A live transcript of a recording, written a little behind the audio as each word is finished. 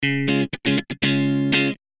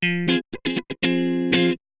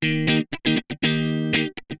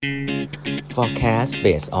forecast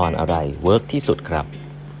based on อะไร work ที่สุดครับ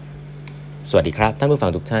สวัสดีครับท่านผู้ฟั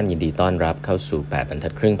งทุกท่านยินดีต้อนรับเข้าสู่8บรรทั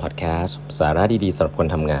ดครึ่ง podcast สาระดีๆสำหรับคน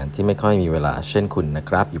ทำงานที่ไม่ค่อยมีเวลาเช่นคุณนะ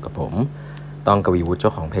ครับอยู่กับผมต้องกวีวุฒิเจ้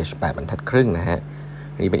าของเพจ8บรรทัดครึ่งนะฮะ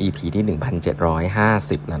นี่เป็น EP ที่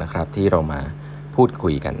1750แล้วนะครับที่เรามาพูดคุ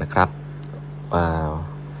ยกันนะครับ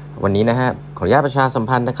วันนี้นะฮะขออนุญาตประชาสัม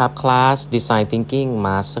พันธ์นะครับคลาส Design Thinking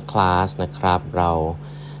Master Class นะครับเรา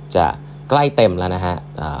จะใกล้เต็มแล้วนะฮะ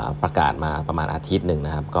ประกาศมาประมาณอาทิตย์หนึ่งน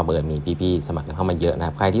ะครับก็เบิร์มีพี่ๆสมัครกันเข้ามาเยอะนะค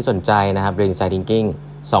รับใครที่สนใจนะครับเรียน Design Thinking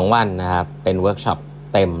 2 วันนะครับเป็นเวิร์กช็อป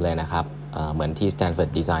เต็มเลยนะครับเหมือนที่ Stanford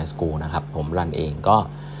Design School นะครับผมรันเองก็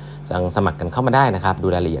สมัครกันเข้ามาได้นะครับดู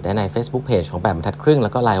รายละเอียดได้ใน Facebook Page ของ8บรรทัดครึ่งแล้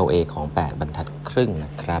วก็ Line OA ของ8บรรทัดครึ่งน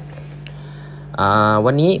ะครับ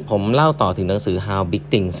วันนี้ผมเล่าต่อถึงหนังสือ How Big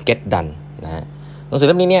Things Get Done นะฮะหนังสือเ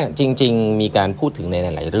ล่มนี้เนี่ยจริงๆมีการพูดถึงในห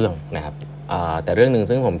ลายๆเรื่องนะครับแต่เรื่องนึง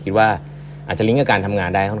ซึ่งผมคิดว่าอาจจะลิงก์กับการทำงาน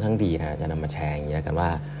ได้ค่อนข้างดีนะจะนำมาแชร์อย่างนี้แล้วกันว่า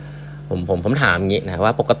ผมถามอย่างนี้นะ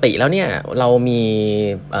ว่าปกติแล้วเนี่ยเรามี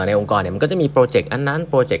ในองค์กรเนี่ยมันก็จะมีโปรเจกต์อันนั้น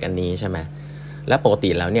โปรเจกต์อันนี้ใช่ไหมและปกติ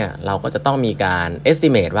แล้วเนี่ยเราก็จะต้องมีการ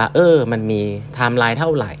estimate ว่ามันมี timeline เท่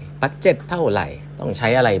าไหร่ budget เท่าไหร่ต้องใช้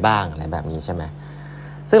อะไรบ้างอะไรแบบนี้ใช่ไหม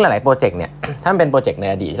ซึ่งหลายๆโปรเจกต์เนี่ยถ้ามันเป็นโปรเจกต์ใน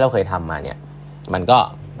อดีตที่เราเคยทำมาเนี่ยมันก็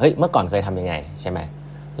เมื่อก่อนเคยทำยังไงใช่ไหม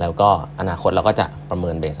แล้วก็อนาคตเราก็จะประเมิ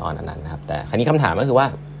น based on อันนั้นนะครับแต่คราวนี้คำถามก็คือว่า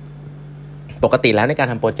ปกติแล้วในการ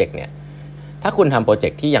ทำโปรเจกต์เนี่ยถ้าคุณทำโปรเจ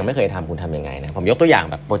กต์ที่ยังไม่เคยทำคุณทำยังไงนะผมยกตัวอย่าง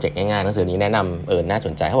แบบโปรเจกต์ง่ายๆหนังสือนี้แนะนำน่าส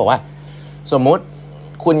นใจเขาบอกว่าสมมุติ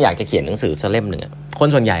คุณอยากจะเขียนหนังสือสักเล่มหนึ่งคน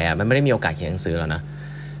ส่วนใหญ่มันไม่ได้มีโอกาสเขียนหนังสือแล้วนะ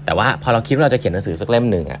แต่ว่าพอเราคิดว่าเราจะเขียนหนังสือสักเล่ม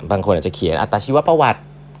หนึ่งบางคนอาจจะเขียนอัตชีวประวัติ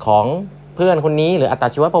ของเพื่อนคนนี้หรืออัต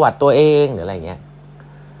ชีวประวัติตัวเองหรืออะไรเงี้ย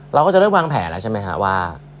เราก็จะเริ่มวางแผนแล้วใช่ไหมฮะว่า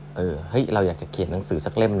เราอยากจะเขียนหนังสือสั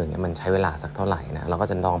กเล่มหนึ่งมันใช้เวลาสักเท่าไหร่นะเราก็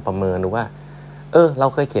จะลองประเมินดูว่าเรา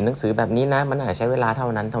เคยเขียนหนังสือแบบนี้นะมันอาจใช้เวลาเท่า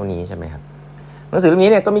นั้นเท่านี้ใช่ไหมครับหนังสือเล่มนี้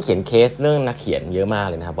เนี่ยก็มีเขียนเคสเรื่องนักเขียนเยอะมาก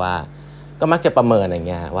เลยนะครับว่าก็มักจะประเมินอย่างเ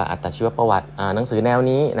งี้ยว่าอัตชีวประวัติหนังสือแนว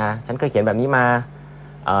นี้นะฉันเคยเขียนแบบนี้มา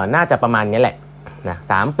น่าจะประมาณนี้แหละนะ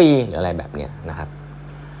3 ปีหรืออะไรแบบเนี้ยนะครับ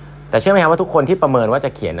แต่เชื่อไหมครับว่าทุกคนที่ประเมินว่าจะ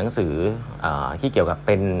เขียนหนังสือที่เกี่ยวกับเ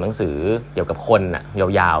ป็นหนังสือเกี่ยวกับคนน่ะ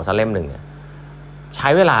ยาวๆสักเล่มหนึ่งเนี่ยใช้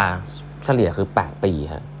เวลาเฉลี่ยคือ8 ปี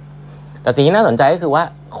ครับแต่สิ่งที่น่าสนใจก็คือว่า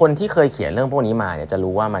คนที่เคยเขียนเรื่องพวกนี้มาเนี่ยจะ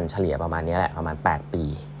รู้ว่ามันเฉลี่ยประมาณนี้แหละประมาณ8 ปี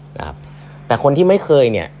นะครับแต่คนที่ไม่เคย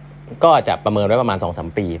เนี่ยก็จะประเมินไว้ประมาณ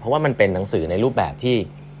 2-3 ปีเพราะว่ามันเป็นหนังสือในรูปแบบที่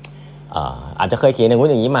อาจจะเคยเขียนอย่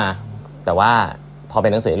างนี้มาแต่ว่าพอเป็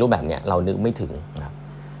นหนังสือในรูปแบบเนี้ยเรานึกไม่ถึงนะครับ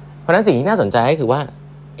เพราะฉะนั้นสิ่งที่น่าสนใจก็คือว่า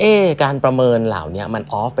การประเมินเหล่านี้มัน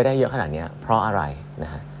ออฟไปได้เยอะขนาดนี้เพราะอะไรน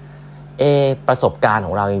ะฮะประสบการณ์ข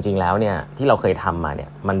องเราจริงๆแล้วเนี่ยที่เราเคยทำมาเนี่ย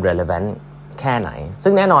มัน relevant แค่ไหน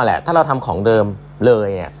ซึ่งแน่นอนแหละถ้าเราทำของเดิมเลย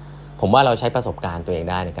เนี่ยผมว่าเราใช้ประสบการณ์ตัวเอง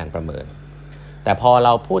ได้ในการประเมินแต่พอเร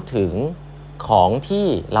าพูดถึงของที่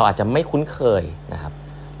เราอาจจะไม่คุ้นเคยนะครับ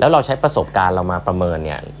แล้วเราใช้ประสบการณ์เรามาประเมินเ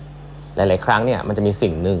นี่ยหลายๆครั้งเนี่ยมันจะมี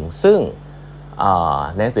สิ่งหนึ่งซึ่ง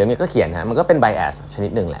ในหนังสือก็เขียนมันก็เป็น bias ชนิ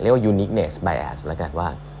ดหนึ่งแหละเรียกว่า uniqueness bias แล้วกันว่า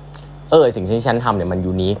สิ่งที่ฉันทำเนี่ยมัน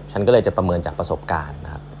unique ฉันก็เลยจะประเมินจากประสบการณ์น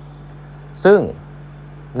ะครับซึ่ง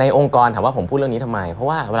ในองค์กรถามว่าผมพูดเรื่องนี้ทำไมเพราะ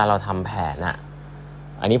ว่าเวลาเราทำแผน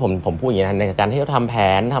อันนี้ผมพูดอย่างนี้นะในการที่เราทำแผ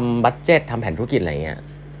นทำบัดเจ็ตทำแผนธุรกิจอะไรเงี้ย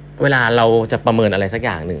เวลาเราจะประเมินอะไรสักอ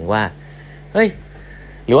ย่างหนึ่งว่า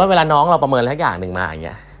หรือว่าเวลาน้องเราประเมินสักอย่างหนึ่งมาอย่างเ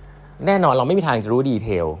งี้ยแน่นอนเราไม่มีทางจะรู้ดีเท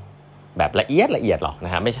ลแบบละเอียดหรอกน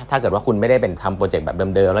ะฮะไม่ใช่ถ้าเกิดว่าคุณไม่ได้เป็นทำโปรเจกต์แบบ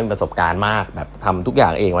เดิมๆแล้วมีประสบการณ์มากแบบทำทุกอย่า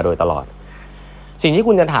งเองมาโดยตลอดสิ่งที่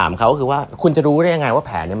คุณจะถามเขาคือว่าคุณจะรู้ได้ยังไงว่าแ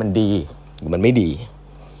ผนนี้มันดีหรือมันไม่ดี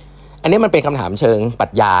อันนี้มันเป็นคำถามเชิงปรั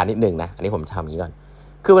ชญานิดนึงนะอันนี้ผมทำอย่างนี้ก่อน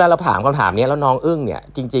คือเวลาเราถามคำถามนี้แล้วน้องอึ้งเนี่ย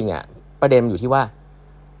จริงๆประเด็นอยู่ที่ว่า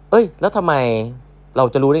แล้วทำไมเรา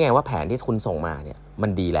จะรู้ได้ไงว่าแผนที่คุณส่งมาเนี่ยมั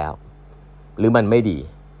นดีแล้วหรือมันไม่ดี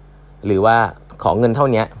หรือว่าของเงินเท่า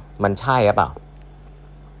นี้มันใช่หรือเปล่า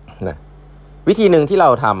นะวิธีหนึ่งที่เรา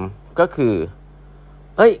ทำก็คือ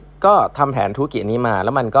ก็ทำแผนธุรกิจนี้มาแ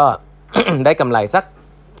ล้วมันก็ ได้กำไรสัก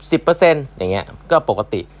 10% อย่างเงี้ยก็ปก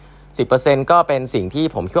ติ 10% ก็เป็นสิ่งที่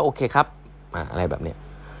ผมคิดว่าโอเคครับอะไรแบบเนี้ย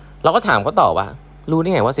เราก็ถามเขาต่อว่ารู้ได้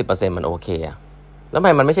ไงว่า 10% มันโอเคแล้วทำไม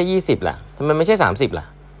มันไม่ใช่20ล่ะทำไมไม่ใช่30ล่ะ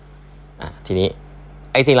ทีนี้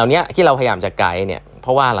ไอ้สิ่งเหล่านี้ที่เราพยายามจะไกด์เนี่ยเพร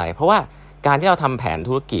าะว่าอะไรเพราะว่าการที่เราทำแผน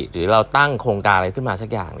ธุรกิจหรือเราตั้งโครงการอะไรขึ้นมาสัก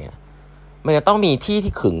อย่างเนี่ยมันจะต้องมีที่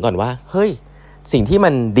ขึงก่อนว่าสิ่งที่มั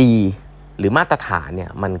นดีหรือมาตรฐานเนี่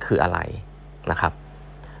ยมันคืออะไรนะครับ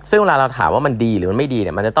ซึ่งเวลาเราถามว่ามันดีหรือมันไม่ดีเ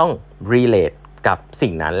นี่ยมันจะต้อง relate กับสิ่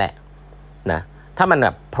งนั้นแหละนะถ้ามันแบ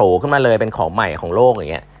บโผล่ขึ้นมาเลยเป็นของใหม่ของโลกอย่า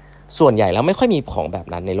งเงี้ยส่วนใหญ่แล้วไม่ค่อยมีของแบบ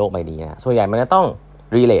นั้นในโลกใบนี้นะส่วนใหญ่มันจะต้อง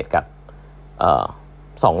relate กับ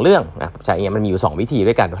2 เรื่องนะใช่มันมีอยู่2 วิธี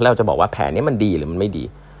ด้วยกันที่เราจะบอกว่าแผนนี้มันดีหรือมันไม่ดี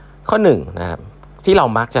ข้อ1นะครับที่เรา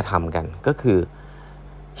มักจะทำกันก็คือ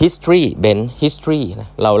history bench history นะ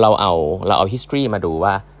เราเอา history มาดู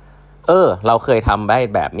ว่าเราเคยทำได้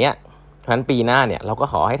แบบเนี้ยเพราะฉะนั้นปีหน้าเนี่ยเราก็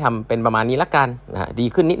ขอให้ทำเป็นประมาณนี้ละกันนะดี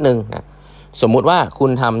ขึ้นนิดนึงนะสมมุติว่าคุ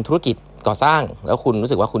ณทำธุรกิจก่อสร้างแล้วคุณรู้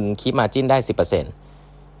สึกว่าคุณคีปมาร์จิ้นได้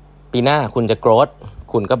 10% ปีหน้าคุณจะ growth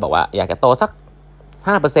คุณก็บอกว่าอยากจะโตสัก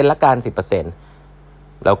 5% ละกัน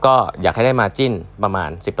 10%แล้วก็อยากให้ได้มาร์จิ้นประมาณ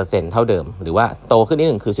 10% เท่าเดิมหรือว่าโตขึ้นนิด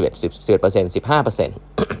นึงคือ 11% 15%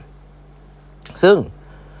 ซึ่ง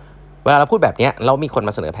เวลาเราพูดแบบนี้เรามีคนม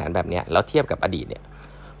าเสนอแผนแบบนี้แล้วเทียบกับอดีตเนี่ย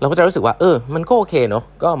เราก็จะรู้สึกว่ามันก็โอเคเนาะ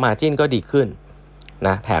ก็มาร์จิ้นก็ดีขึ้นน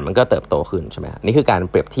ะแผนมันก็เติบโตขึ้นใช่ไหมนี่คือการ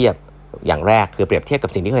เปรียบเทียบอย่างแรกคือเปรียบเทียบกั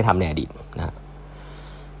บสิ่งที่เคยทำในอดีตนะ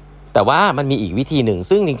แต่ว่ามันมีอีกวิธีหนึ่ง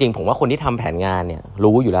ซึ่งจริงๆผมว่าคนที่ทำแผนงานเนี่ย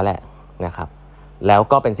รู้อยู่แล้วแหละนะครับแล้ว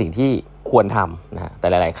ก็เป็นสิ่งที่ควรทำนะแต่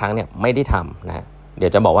หลายๆครั้งเนี่ยไม่ได้ทำนะเดี๋ย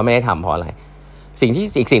วจะบอกว่าไม่ได้ทำเพราะอะไรสิ่งที่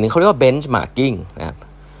อีกสิ่งหนึ่งเขาเรียกว่า benchmarking นะครับ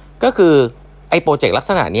ก็คือไอ้โปรเจกต์ลัก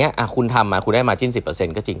ษณะนี้คุณทำมาคุณได้มาร์จิ้น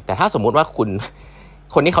 10% ก็จริงแต่ถ้าสมมุติว่าค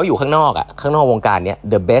นที่เขาอยู่ข้างนอกข้างนอกวงการเนี้ย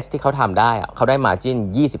the best ที่เขาทำได้เขาได้มาร์จิ้น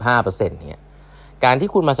 25% เนี่ยการที่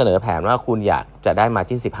คุณมาเสนอแผนว่าคุณอยากจะได้มาร์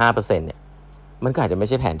จิ้น 15% เนี่ยมันก็อาจจะไม่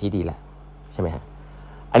ใช่แผนที่ดีแหละใช่ไหมฮะ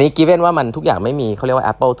อันนี้ given ว่ามันทุกอย่างไม่มีเขาเรียกว่า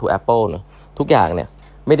apple to apple เนอะทุกอย่างเนี่ย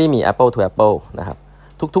ไม่ได้มี apple to apple นะครับ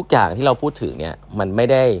ทุกอย่างที่เราพูดถึงเนี่ยมันไม่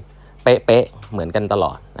ได้เป๊ะๆเหมือนกันตล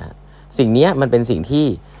อดนะสิ่งนี้มันเป็นสิ่งที่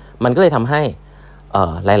มันก็เลยทำให้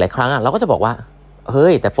หลายๆครั้งเราก็จะบอกว่าเฮ้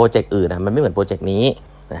ยแต่โปรเจกต์อื่นมันไม่เหมือนโปรเจกต์นี้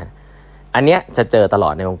นะอันเนี้ยจะเจอตลอ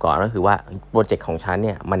ดในองค์กรก็คือว่าโปรเจกต์ของฉันเ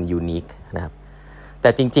นี่ยมันยูนิคนะครับแต่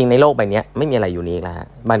จริงๆในโลกใบนี้ไม่มีอะไรยูนิคแล้ว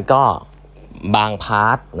มันก็บางพา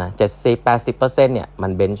ร์ทนะ 70-80% เนี่ยมั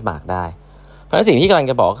นเบนช์มาร์กได้เพราะฉะนั้นสิ่งที่กำลัง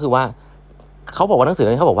จะบอกก็คือว่าเขาบอกว่าหนังสือ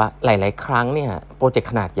นี้เขาบอกว่าหลายๆครั้งเนี่ยโปรเจกต์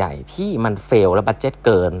ขนาดใหญ่ที่มันเฟลและบัดเจ็ตเ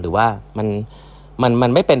กินหรือว่ามั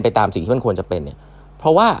นไม่เป็นไปตามสิ่งที่มันควรจะเป็นเนี่ยเพรา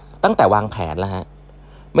ะว่าตั้งแต่วางแผนแล้วฮะ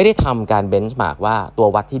ไม่ได้ทำการเบนช์มาร์กว่าตัว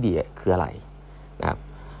วัดที่ดีคืออะไรนะครับ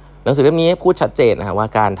หนังสือเล่มนี้พูดชัดเจนนะว่า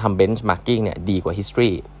การทำเบนช์มาร์กิ้งเนี่ยดีกว่า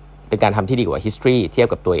history เป็นการทำที่ดีกว่า history เทียบ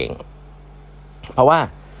กับตัวเองเพราะว่า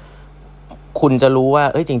คุณจะรู้ว่า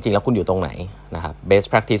จริงๆแล้วคุณอยู่ตรงไหนนะครับ best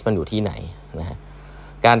practice มันอยู่ที่ไหนนะฮะ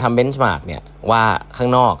การทำ benchmark เนี่ยว่าข้าง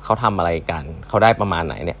นอกเขาทำอะไรกันเขาได้ประมาณ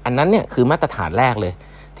ไหนเนี่ยอันนั้นเนี่ยคือมาตรฐานแรกเลย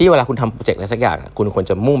ที่เวลาคุณทำโปรเจกต์อะไรสักอย่างคุณควร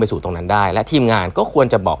จะมุ่งไปสู่ตรงนั้นได้และทีมงานก็ควร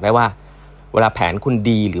จะบอกได้ว่าเวลาแผนคุณ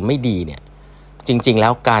ดีหรือไม่ดีเนี่ยจริงๆแล้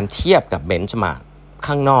วการเทียบกับ benchmark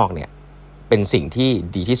ข้างนอกเนี่ยเป็นสิ่งที่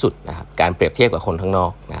ดีที่สุดนะครับการเปรียบเทียบกับคนข้างนอ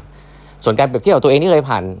กนะครับส่วนการเปรียบเทียบกับตัวเองที่เคย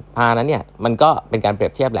ผ่านนั้นเนี่ยมันก็เป็นการเปรีย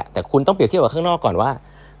บเทียบแหละแต่คุณต้องเปรียบเทียบกับข้างนอกก่อนว่า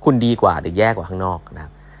คุณดีกว่าหรือแย่กว่าข้างนอกนะครั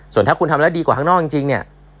บส่วนถ้าคุณทำแล้วดีกว่าข้างนอกจริงๆเนี่ย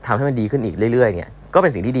ทำให้มันดีขึ้นอีกเรื่อยๆเนี่ยก็เป็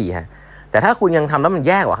นสิ่งที่ดีฮะแต่ถ้าคุณยังทำแล้วมันแ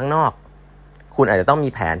ย่กว่าข้างนอกคุณอาจจะต้องมี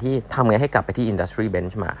แผนที่ทำไงให้กลับไปที่ industry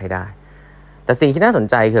benchmark ให้ได้แต่สิ่งที่น่าสน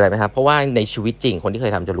ใจคืออะไรไหมครับเพราะว่าในชีวิตจริงคนที่เค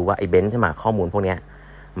ยทำจะรู้ว่าไอ้ benchmark ข้อมูลพวกนี้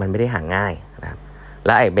มันไม่ได้หาง่ายนะครับแล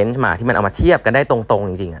ะไอ้ benchmark ที่มันเอามาเทียบกันได้ตรงๆ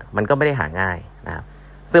จริงๆมันก็ไม่ได้หาง่ายนะครับ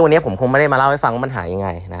ซึ่งวันนี้ผมคงไม่ได้มาเล่าให้ฟังว่ามันหายังไง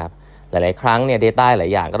นะครับหลายๆครั้งเนี่ย data หลา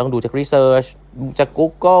ยอย่างก็ต้องดูจาก research จาก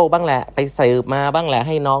Google บ้างแหละไปสืบมาบ้างแหละใ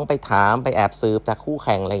ห้น้องไปถามไปแอบสืบจากคู่แ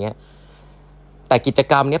ข่งอะไรเงี้ยแต่กิจ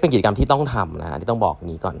กรรมนี้เป็นกิจกรรมที่ต้องทำนะที่ต้องบอก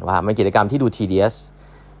นี้ก่อนว่ามันกิจกรรมที่ดู tedious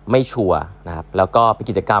ไม่ชัวร์นะครับแล้วก็เป็น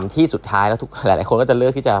กิจกรรมที่สุดท้ายแล้วหลายๆคนก็จะเลื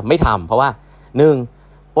อกที่จะไม่ทำเพราะว่า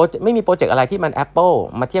1ไม่มีโปรเจกต์อะไรที่มัน Apple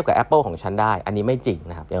มาเทียบกับ Apple ของฉันได้อันนี้ไม่จริง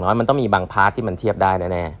นะครับอย่างน้อยมันต้องมีบางพาร์ทที่มันเทียบได้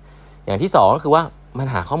แน่ๆอย่างที่2ก็คือว่ามัน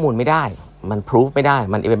หาข้อมูลไม่ได้มัน proof ไม่ได้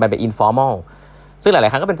มันเป็น informal ซึ่งหลาย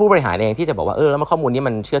ๆครั้งก็เป็นผู้บริหารเองที่จะบอกว่าแล้วมันข้อมูลนี้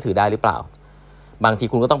มันเชื่อถือได้หรือเปล่าบางที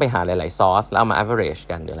คุณก็ต้องไปหาหลายๆ source แล้วเอามา average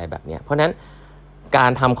กันหรืออะไรแบบนี้เพราะนั้นกา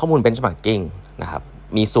รทำข้อมูล benchmarking นะครับ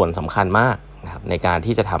มีส่วนสำคัญมากนะครับในการ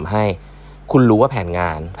ที่จะทำให้คุณรู้ว่าแผนง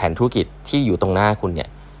านแผนธุรกิจที่อยู่ตรงหน้าคุณเนี่ย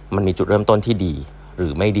มันมีจุดเริ่มต้นที่ดีหรื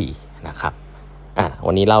อไม่ดีนะครับ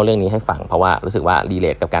วันนี้เล่าเรื่องนี้ให้ฟังเพราะว่ารู้สึกว่ารีเล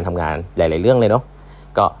ทกับการทำงานหลายๆเรื่องเลยเนาะ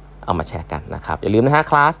ก็เอามาแชร์กันนะครับอย่าลืมนะฮะ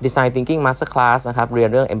คลาส Design Thinking Master Class นะครับเรียน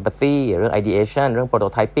เรื่อง Empathy เรื่อง Ideation เรื่อง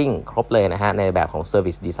Prototyping ครบเลยนะฮะในแบบของ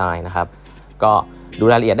Service Design นะครับก็ดู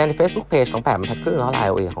รายละเอียดได้ใน Facebook Page ของ8บรรทัดครึ่งแล้ว LINE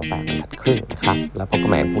OA ของ8บรรทัดครึ่งนะครับแล้วพบกัน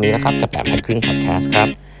ใหม่พรุ่งนี้นะครับกับ8บรรทัดครึ่ง Podcast ครับ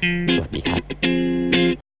สวัสดีครับ